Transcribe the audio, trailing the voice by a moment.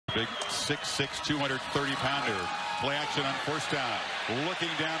Big 6'6", 230-pounder. Play action on first down. Looking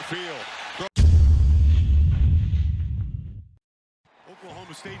downfield.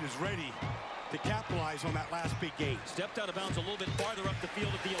 Oklahoma State is ready to capitalize on that last big gain. Stepped out of bounds a little bit farther up the field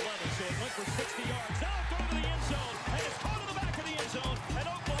at the 11, so it went for 60 yards. Now throw to the end zone, and it's caught in the back of the end zone. And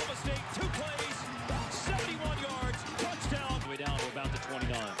Oklahoma State, 2 plays, 71 yards, touchdown. Way down to about the 29.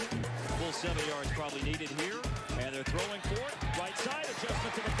 Full 7 yards probably needed here, and they're throwing for it. Right side,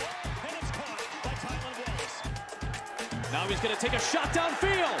 adjustment to the ball, and it's caught by Tylan Wallace. Now he's going to take a shot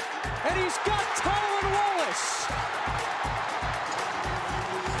downfield, and he's got Tylan Wallace.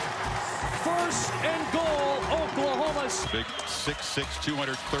 First and goal, Oklahoma. Big 6'6",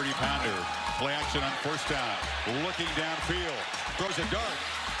 230-pounder. Play action on first down. Looking downfield. Throws a dart.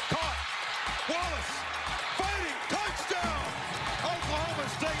 Caught. Wallace. Fighting. Touchdown. Oklahoma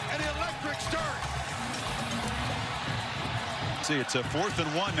State, an electric start. See, it's a 4th and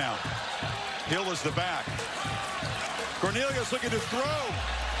 1 now. Hill is the back. Cornelius looking to throw.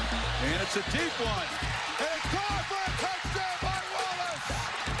 And it's a deep one. And it's caught for a touchdown by Wallace.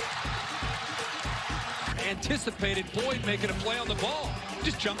 Anticipated Boyd making a play on the ball.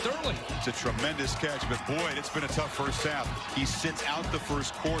 Just jumped early. It's a tremendous catch, but Boyd, it's been a tough first half. He sits out the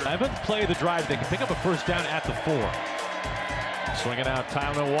first quarter. Haven't played the drive. They can pick up a first down at the 4. Swinging out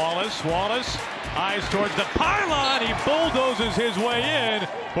Tylan Wallace. Wallace, eyes towards the pylon. He bulldozes his way in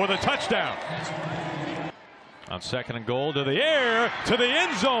for the touchdown. On 2nd and goal, to the air, to the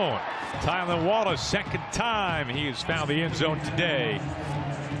end zone. Tylan Wallace, 2nd time he has found the end zone today.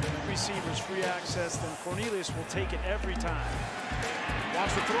 Receivers free access, then Cornelius will take it every time.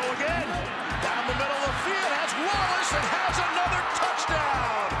 Wants to throw again. Down the middle of the field, has Wallace and has another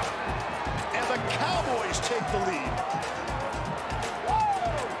touchdown. And the Cowboys take the lead.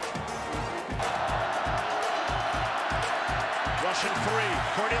 Rushing 3.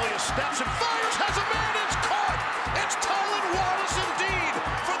 Cornelius steps and fires, has a man, it's caught. It's Tylan Wallace indeed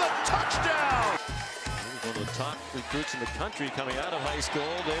for the touchdown. One of the top recruits in the country coming out of high school.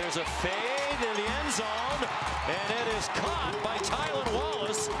 There's a fade in the end zone, and it is caught by Tylan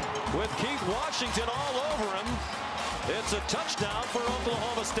Wallace with Keith Washington all over him. It's a touchdown for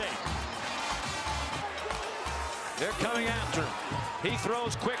Oklahoma State. They're coming after him. He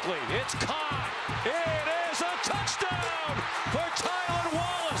throws quickly. It's caught. It is a touchdown for Tylan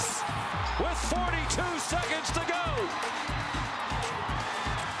Wallace with 42 seconds to go.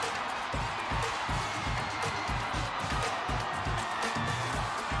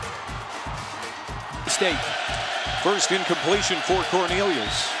 State. First incompletion for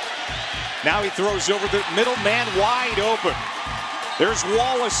Cornelius. Now he throws over the middle, man wide open. There's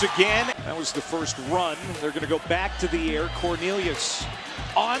Wallace again. That was the first run. They're going to go back to the air. Cornelius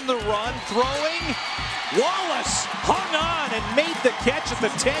on the run, throwing. Wallace hung on and made the catch at the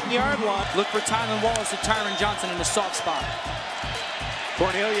 10-yard line. Look for Tylan Wallace and Tyron Johnson in the soft spot.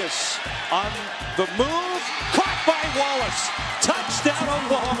 Cornelius on the move, caught by Wallace. Touchdown,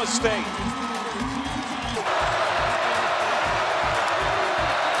 Oklahoma State.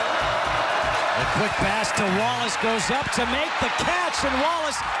 Quick pass to Wallace, goes up to make the catch, and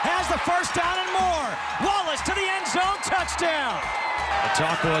Wallace has the first down and more. Wallace to the end zone, touchdown. The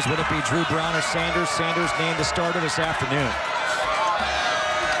talk was, would it be Drew Brown or Sanders? Sanders named the starter this afternoon.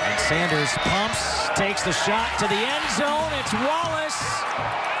 And Sanders pumps, takes the shot to the end zone. It's Wallace.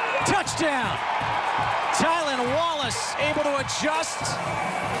 Touchdown. Tylan Wallace able to adjust,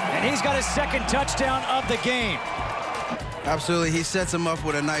 and he's got his 2nd touchdown of the game. Absolutely, he sets him up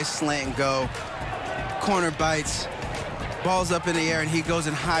with a nice slant and go. Corner bites, ball's up in the air, and he goes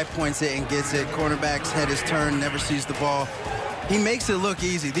and high points it and gets it. Cornerback's head is turned, never sees the ball. He makes it look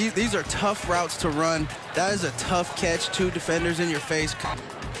easy. These are tough routes to run. That is a tough catch, 2 defenders in your face. Out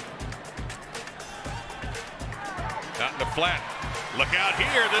in the flat. Look out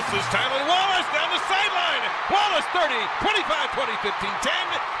here. This is Tylan Wallace down the sideline. Wallace 30, 25, 20, 15, 10.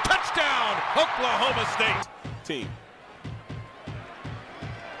 Touchdown, Oklahoma State. Team.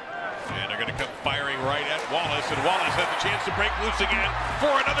 And they're going to come firing right at Wallace, and Wallace has a chance to break loose again for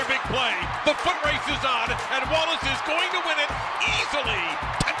another big play. The foot race is on, and Wallace is going to win it easily.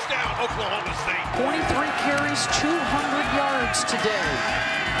 Touchdown, Oklahoma State. 23 carries, 200 yards today.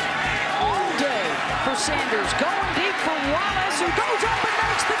 All day for Sanders. Going deep for Wallace, who goes up and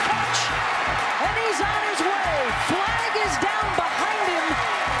makes the catch. And he's on his way. Flag is down behind him.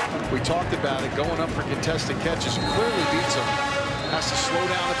 We talked about it, going up for contested catches, clearly beats him. Has to slow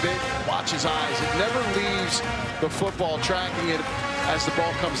down a bit, watch his eyes. It never leaves the football, tracking it as the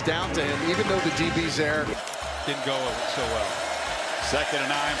ball comes down to him, even though the DB's there. Didn't go so well. 2nd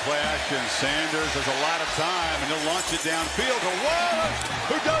and 9 play action. Sanders has a lot of time, and he'll launch it downfield to Wallace,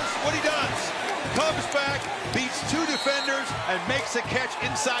 who does what he does. Comes back, beats 2 defenders, and makes a catch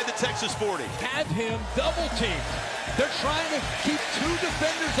inside the Texas 40. Had him double teamed. They're trying to keep 2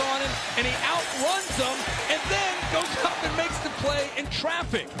 defenders on him, and he outruns them, and then goes up and makes the play in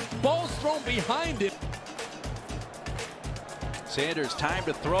traffic. Ball's thrown behind him. Sanders time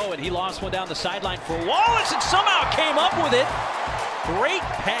to throw, and he lost one down the sideline for Wallace, and somehow came up with it. Great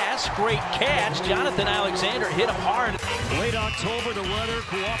pass, great catch. Jonathan Alexander hit him hard. Late October, the weather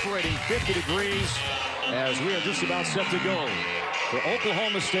cooperating, 50 degrees, as we are just about set to go for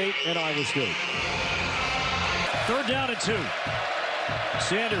Oklahoma State and Iowa State. 3rd down and 2.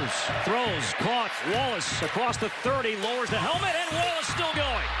 Sanders throws, caught. Wallace across the 30, lowers the helmet, and Wallace still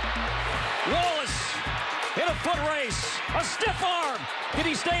going. Wallace in a foot race, a stiff arm. Did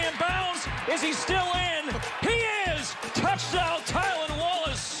he stay in bounds? Is he still in? He is! Touchdown, Tylan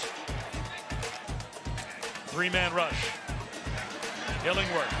Wallace. 3-man rush.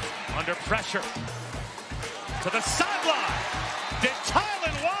 Illingworth under pressure. To the sideline. Did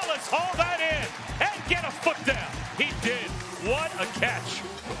Tylan Wallace haul that in and get a foot down? He did. What a catch.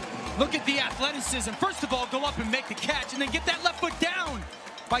 Look at the athleticism. First of all, go up and make the catch, and then get that left foot down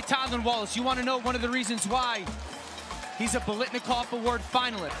by Tylan Wallace. You want to know one of the reasons why he's a Biletnikoff Award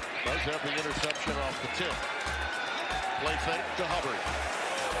finalist. Does have the interception off the tip. Play fake to Hubbard.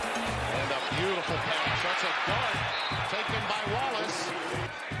 And a beautiful pass. That's a dart taken by Wallace.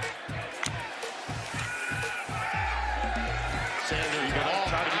 Sanders got all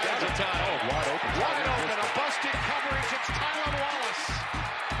kinds of time. Oh, wide open. Wide open. A busted coverage. It's Tylan Wallace.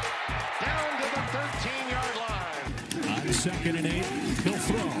 Down to the 13-yard line. On 2nd and 8, he'll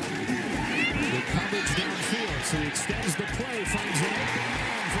throw. The coverage downfield, so he extends the play, finds an open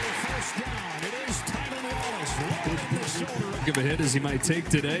man for a 1st down. It is Tylan Wallace. Right at the shoulder. Give a hit as he might take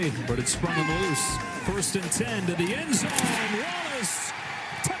today, but it sprung him loose. 1st and 10 to the end zone. Wallace,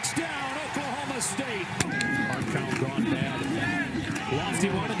 touchdown, Oklahoma State. Hard count gone bad. Lofty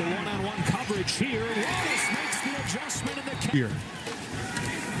wanted the one-on-one coverage here. Wallace makes the adjustment in the here.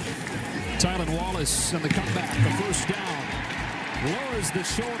 Tylan Wallace and the comeback, the 1st down. Lowers the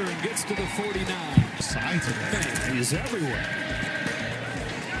shoulder and gets to the 49. Sides of it. He's everywhere.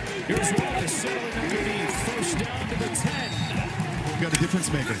 Here's Wallace settling underneath. 1st down to the 10. We've got a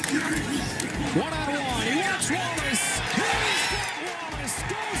difference maker. One-on-one. He wants Wallace. Here's Wallace.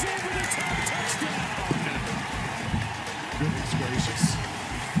 Goes over the top. Touchdown. Goodness gracious.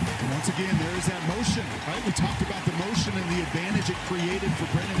 And once again, there is that motion. Right? We talked about the motion and the advantage it created for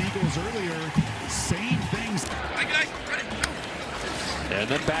Brennan Eagles earlier. Same things. And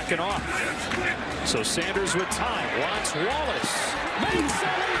then backing off. So Sanders with time. Wants Wallace. Makes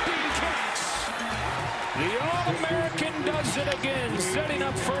a leaping catch. The All-American does it again. Setting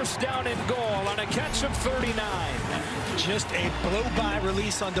up 1st down and goal on a catch of 39. Just a blow-by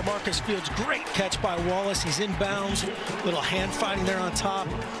release on DeMarcus Fields. Great catch by Wallace. He's in bounds. Little hand fighting there on top.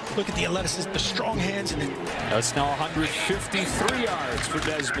 Look at the athleticism, the strong hands. And that's now 153 yards for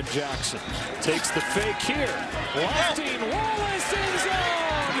Desmond Jackson. Takes the fake here. Lofting Wallace in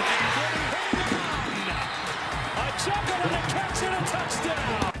zone. A juggle and a catch and a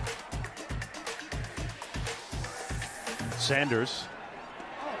touchdown. Sanders.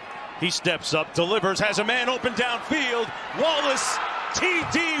 He steps up, delivers, has a man open downfield. Wallace,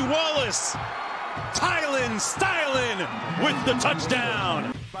 T.D. Wallace. Tylan styling with the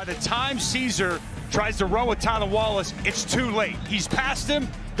touchdown. By the time Caesar tries to run with Tylan Wallace, it's too late. He's past him.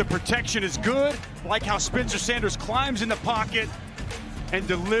 The protection is good. Like how Spencer Sanders climbs in the pocket and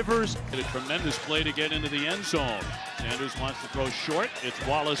delivers. A tremendous play to get into the end zone. Sanders wants to throw short. It's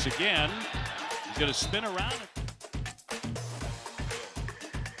Wallace again. He's going to spin around.